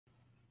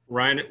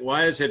Ryan,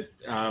 why is it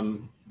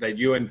that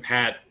you and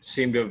Pat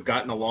seem to have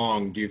gotten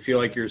along? Do you feel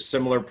like you're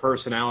similar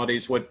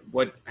personalities? What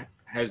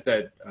has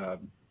that?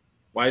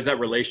 Why is that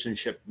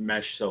relationship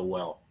mesh so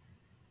well?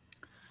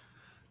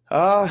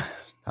 Uh,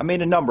 I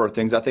mean, a number of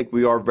things. I think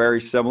we are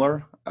very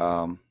similar.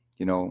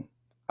 You know,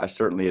 I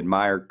certainly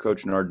admire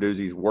Coach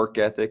Narduzzi's work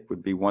ethic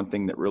would be one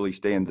thing that really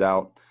stands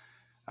out.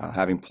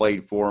 Having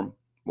played for him,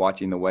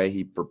 watching the way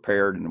he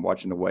prepared and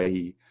watching the way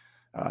he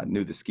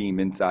knew the scheme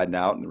inside and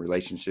out and the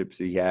relationships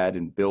he had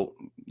and built,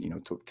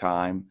 took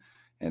time.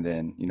 And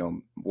then,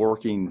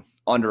 working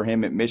under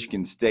him at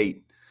Michigan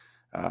State,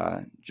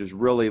 just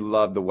really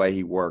loved the way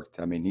he worked.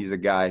 I mean, he's a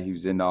guy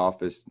who's in the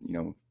office,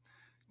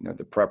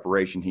 the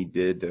preparation he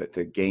did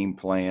to game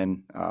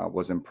plan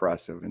was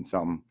impressive and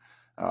something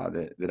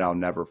that I'll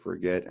never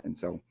forget. And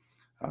so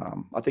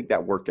I think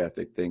that work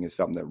ethic thing is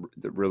something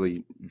that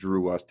really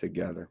drew us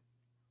together.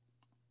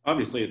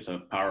 Obviously, it's a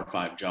Power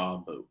Five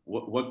job, but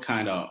what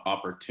kind of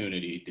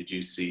opportunity did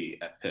you see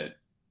at Pitt?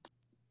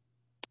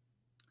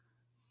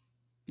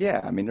 Yeah,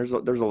 I mean, there's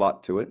a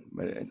lot to it,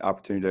 but an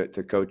opportunity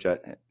to coach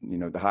at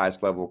the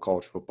highest level of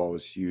college football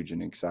is huge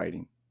and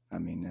exciting. I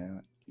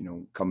mean,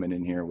 coming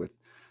in here with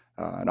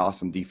an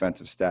awesome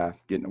defensive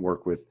staff, getting to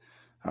work with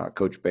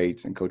Coach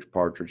Bates and Coach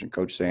Partridge and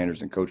Coach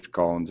Sanders and Coach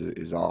Collins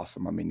is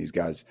awesome. I mean, these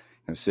guys,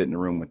 sit in the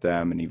room with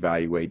them and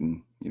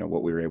evaluating,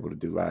 what we were able to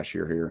do last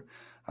year here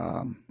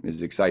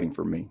is exciting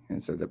for me.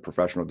 And so the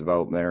professional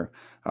development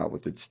there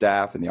with the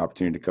staff and the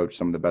opportunity to coach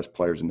some of the best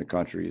players in the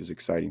country is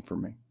exciting for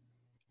me.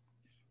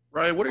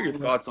 Ryan, what are your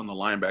thoughts on the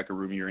linebacker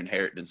room you're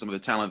inheriting and some of the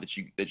talent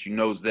that you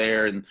know is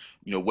there, and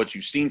what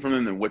you've seen from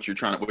them and what you're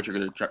going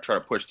to try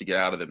to push to get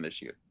out of them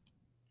this year?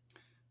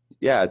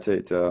 Yeah, it's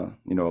a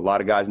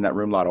lot of guys in that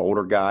room, a lot of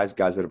older guys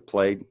that have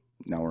played.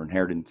 Now we're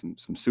inheriting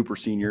some super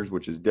seniors,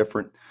 which is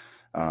different,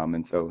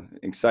 and so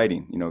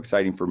exciting.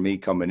 Exciting for me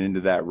coming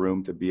into that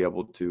room to be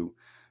able to,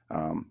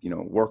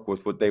 work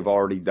with what they've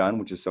already done,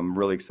 which is some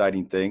really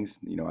exciting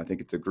things. I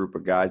think it's a group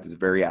of guys that's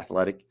very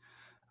athletic,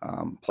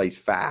 plays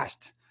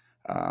fast.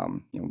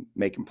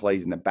 Making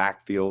plays in the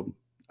backfield,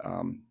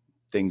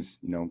 things,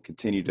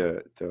 continue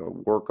to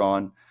work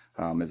on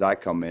as I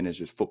come in is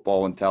just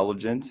football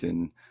intelligence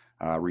and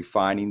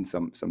refining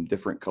some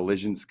different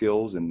collision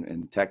skills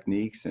and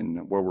techniques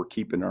and where we're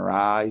keeping our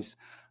eyes.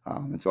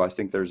 And so I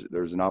think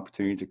there's an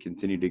opportunity to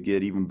continue to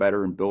get even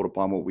better and build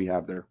upon what we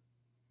have there.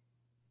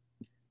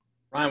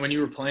 Ryan, when you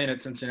were playing at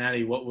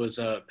Cincinnati, what was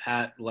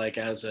Pat like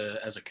as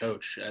a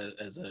coach,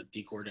 as a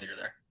D coordinator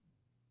there?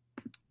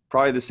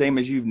 Probably the same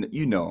as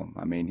you know him.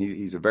 I mean,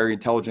 he's a very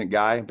intelligent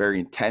guy, very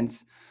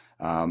intense,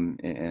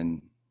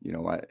 and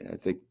I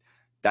think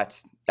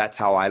that's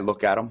how I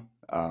look at him,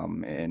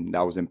 and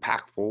that was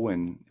impactful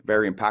and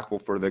very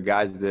impactful for the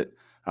guys that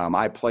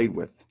I played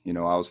with. I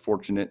was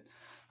fortunate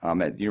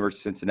at the University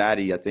of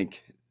Cincinnati, I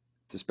think,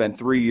 to spend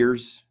 3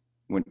 years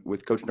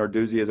with Coach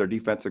Narduzzi as our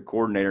defensive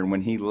coordinator, and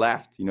when he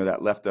left,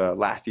 that left a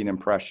lasting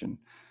impression.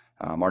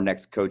 Our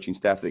next coaching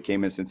staff that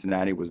came in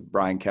Cincinnati was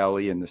Brian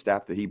Kelly and the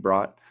staff that he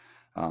brought.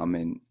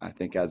 And I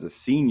think as a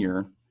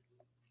senior,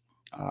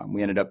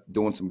 we ended up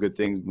doing some good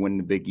things, winning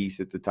the Big East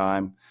at the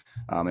time,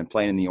 and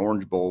playing in the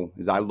Orange Bowl.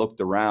 As I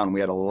looked around, we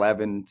had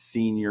 11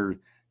 senior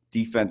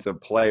defensive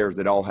players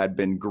that all had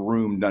been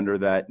groomed under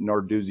that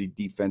Narduzzi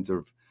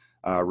defensive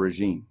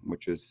regime,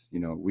 which is,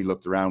 we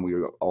looked around, we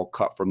were all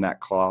cut from that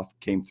cloth,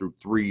 came through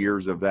 3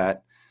 years of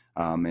that.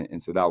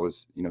 And so that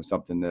was,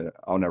 something that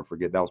I'll never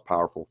forget. That was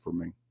powerful for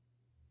me.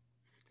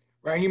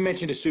 Ryan, you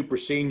mentioned the super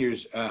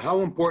seniors.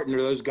 How important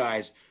are those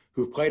guys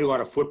who've played a lot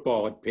of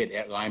football at Pitt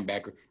at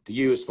linebacker to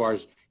you as far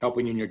as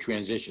helping you in your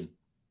transition?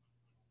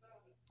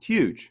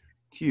 Huge.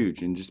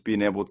 And just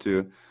being able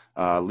to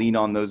lean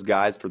on those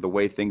guys for the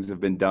way things have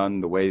been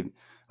done, the way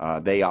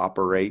they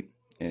operate.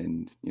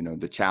 And,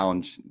 the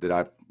challenge that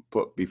I've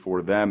put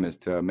before them is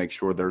to make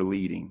sure they're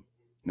leading,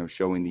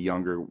 showing the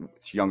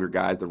younger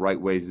guys the right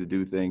ways to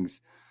do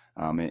things,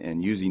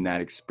 and using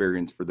that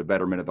experience for the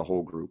betterment of the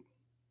whole group.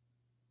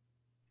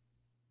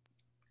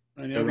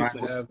 I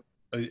obviously have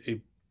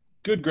a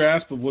good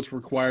grasp of what's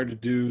required to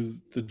do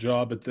the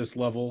job at this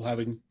level,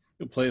 having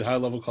played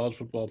high-level college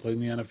football, played in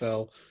the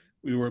NFL.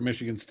 We were at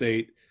Michigan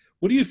State.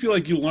 What do you feel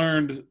like you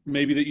learned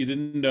maybe that you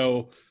didn't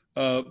know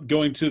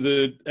going to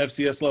the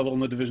FCS level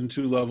and the Division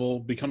II level,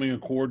 becoming a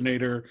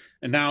coordinator,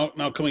 and now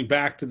coming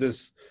back to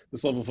this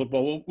level of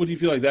football? What do you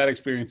feel like that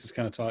experience has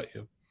kind of taught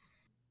you?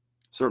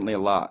 Certainly a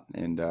lot.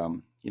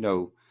 And,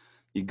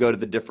 you go to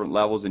the different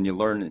levels and you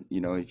learn,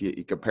 if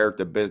you compare it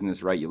to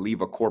business, right? You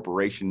leave a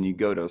corporation, you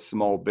go to a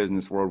small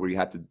business world where you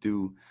have to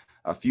do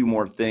a few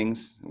more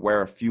things,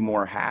 wear a few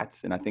more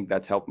hats. And I think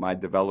that's helped my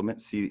development,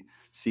 see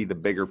the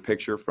bigger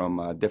picture from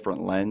a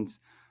different lens.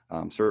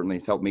 Certainly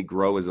it's helped me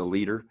grow as a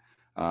leader.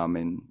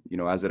 And,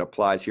 as it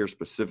applies here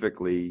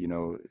specifically,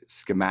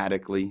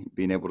 schematically,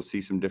 being able to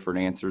see some different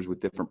answers with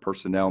different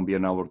personnel and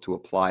being able to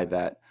apply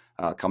that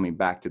coming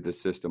back to the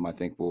system, I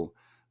think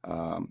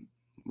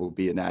will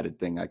be an added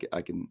thing.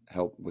 I can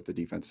help with the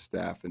defensive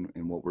staff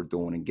and what we're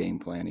doing in game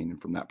planning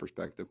and from that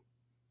perspective.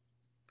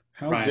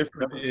 How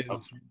different is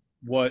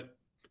what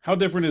How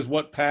different is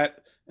what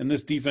Pat and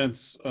this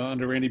defense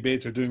under Randy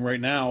Bates are doing right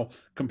now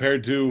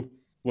compared to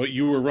what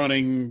you were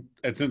running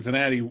at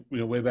Cincinnati,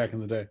 way back in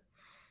the day?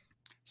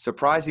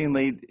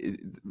 Surprisingly,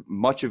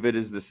 much of it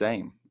is the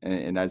same.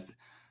 And as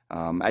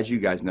you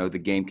guys know, the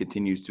game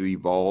continues to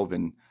evolve.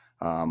 And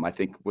I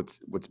think what's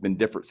been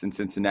different since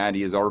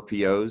Cincinnati is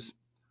RPOs.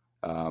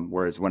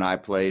 Whereas when I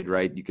played,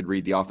 right, you could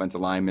read the offensive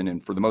lineman,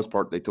 and for the most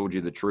part, they told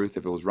you the truth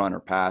if it was run or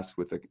pass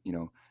with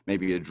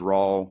maybe a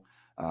draw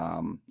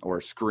or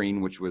a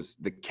screen, which was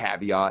the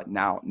caveat.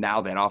 Now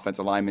that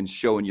offensive lineman's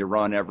showing you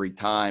run every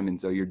time,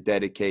 and so you're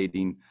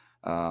dedicating,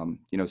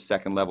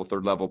 second level,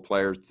 third level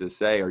players to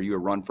say, are you a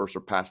run first or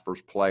pass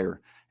first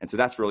player? And so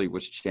that's really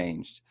what's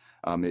changed.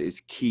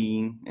 Is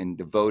keying and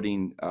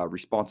devoting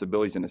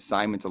responsibilities and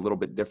assignments a little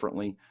bit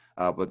differently.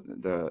 But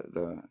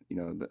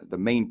the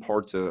main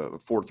parts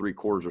of 4-3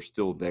 quarters are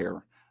still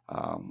there,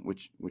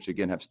 which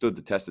again have stood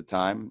the test of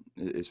time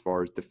as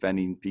far as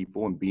defending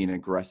people and being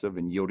aggressive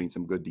and yielding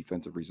some good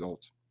defensive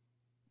results.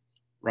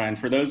 Ryan,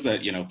 for those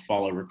that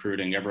follow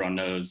recruiting, everyone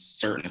knows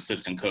certain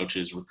assistant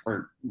coaches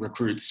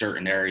recruit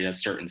certain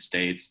areas, certain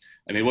states.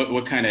 I mean,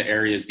 what kind of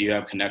areas do you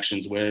have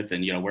connections with,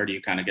 and where do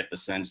you kind of get the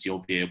sense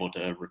you'll be able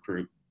to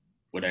recruit?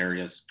 What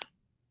areas?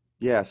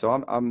 Yeah, so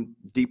I'm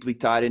deeply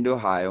tied into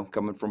Ohio,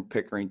 coming from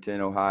Pickerington,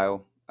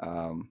 Ohio.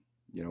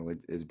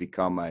 It has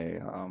become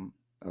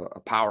a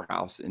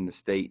powerhouse in the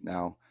state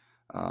now.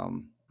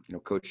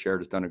 Coach Sherrod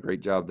has done a great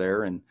job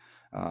there, and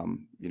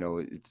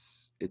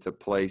it's a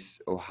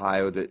place,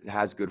 Ohio, that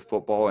has good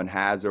football and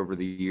has over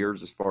the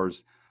years as far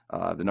as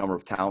the number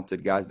of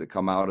talented guys that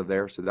come out of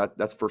there. So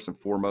that's first and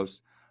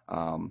foremost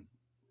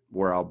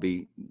where I'll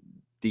be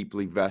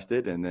deeply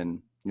vested, and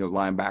then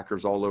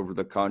linebackers all over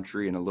the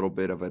country and a little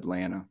bit of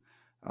Atlanta.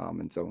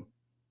 And so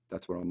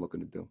that's what I'm looking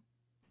to do.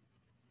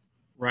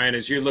 Ryan,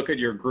 as you look at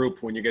your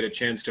group, when you get a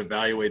chance to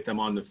evaluate them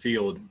on the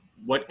field,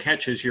 what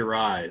catches your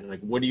eye?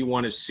 Like, what do you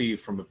want to see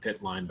from a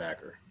Pitt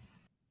linebacker?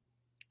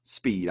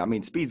 Speed. I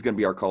mean, speed's going to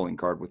be our calling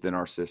card within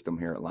our system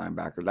here at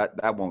linebacker.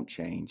 That won't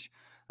change.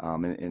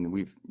 And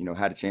we've,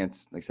 had a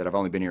chance, like I said, I've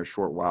only been here a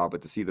short while,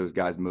 but to see those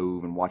guys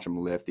move and watch them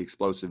lift, the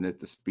explosiveness,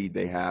 the speed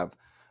they have,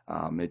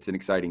 it's an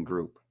exciting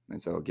group.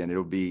 And so, again,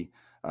 it'll be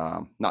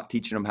not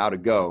teaching them how to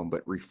go,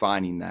 but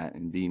refining that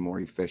and being more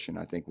efficient,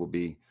 I think, will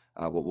be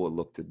what we'll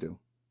look to do.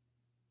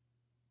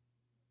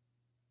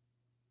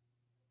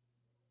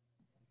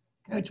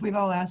 Coach, we've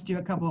all asked you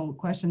a couple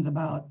questions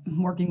about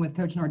working with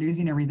Coach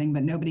Narduzzi and everything,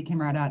 but nobody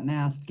came right out and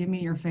asked. Give me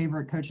your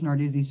favorite Coach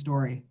Narduzzi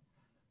story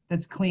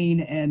that's clean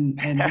and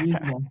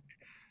usable.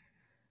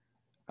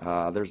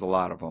 There's a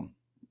lot of them,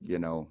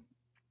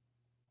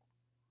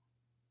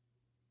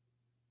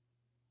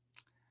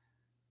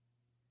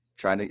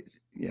 trying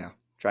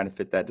to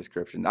fit that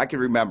description. I can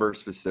remember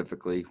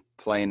specifically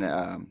playing,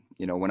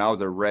 when I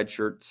was a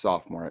redshirt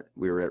sophomore,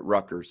 we were at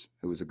Rutgers,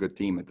 who was a good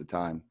team at the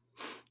time,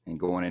 and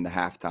going into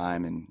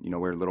halftime, and,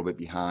 we're a little bit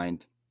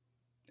behind.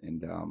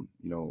 And,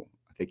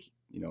 I think,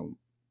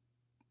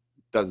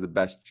 does the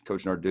best,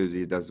 Coach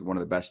Narduzzi does one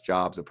of the best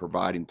jobs of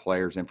providing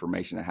players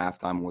information at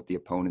halftime on what the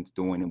opponent's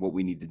doing and what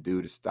we need to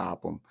do to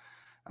stop them.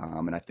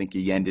 And I think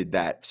he ended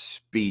that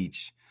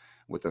speech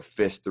with a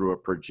fist through a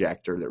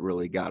projector that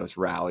really got us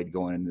rallied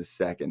going into the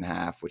second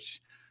half,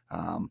 which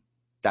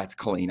that's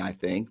clean, I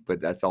think, but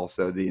that's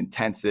also the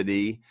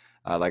intensity,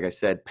 like I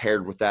said,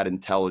 paired with that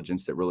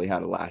intelligence that really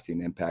had a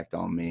lasting impact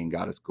on me and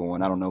got us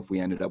going. I don't know if we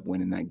ended up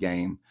winning that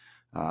game,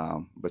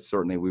 but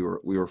certainly we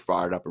were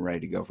fired up and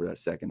ready to go for that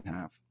second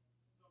half.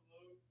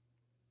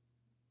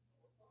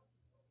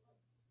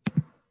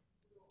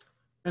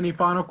 Any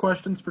final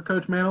questions for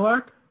Coach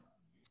Manalac?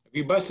 Have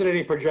you busted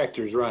any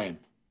projectors, Ryan?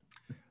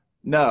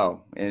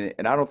 No, and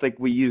I don't think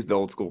we use the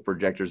old school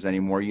projectors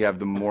anymore. You have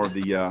the more of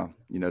the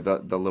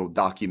the little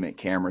document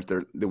cameras.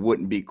 That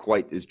wouldn't be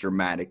quite as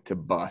dramatic to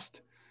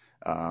bust,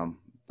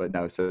 but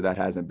no. So that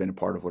hasn't been a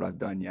part of what I've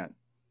done yet.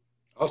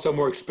 Also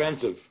more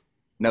expensive.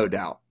 No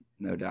doubt,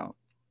 no doubt.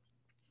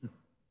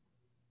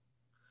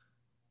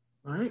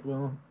 All right,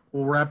 well,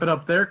 we'll wrap it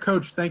up there.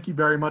 Coach, thank you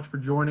very much for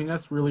joining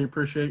us. Really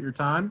appreciate your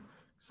time.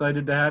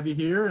 Excited to have you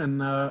here,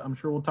 and I'm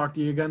sure we'll talk to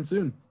you again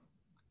soon.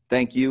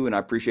 Thank you, and I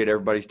appreciate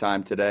everybody's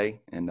time today,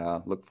 and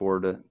look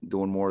forward to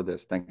doing more of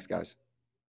this. Thanks, guys.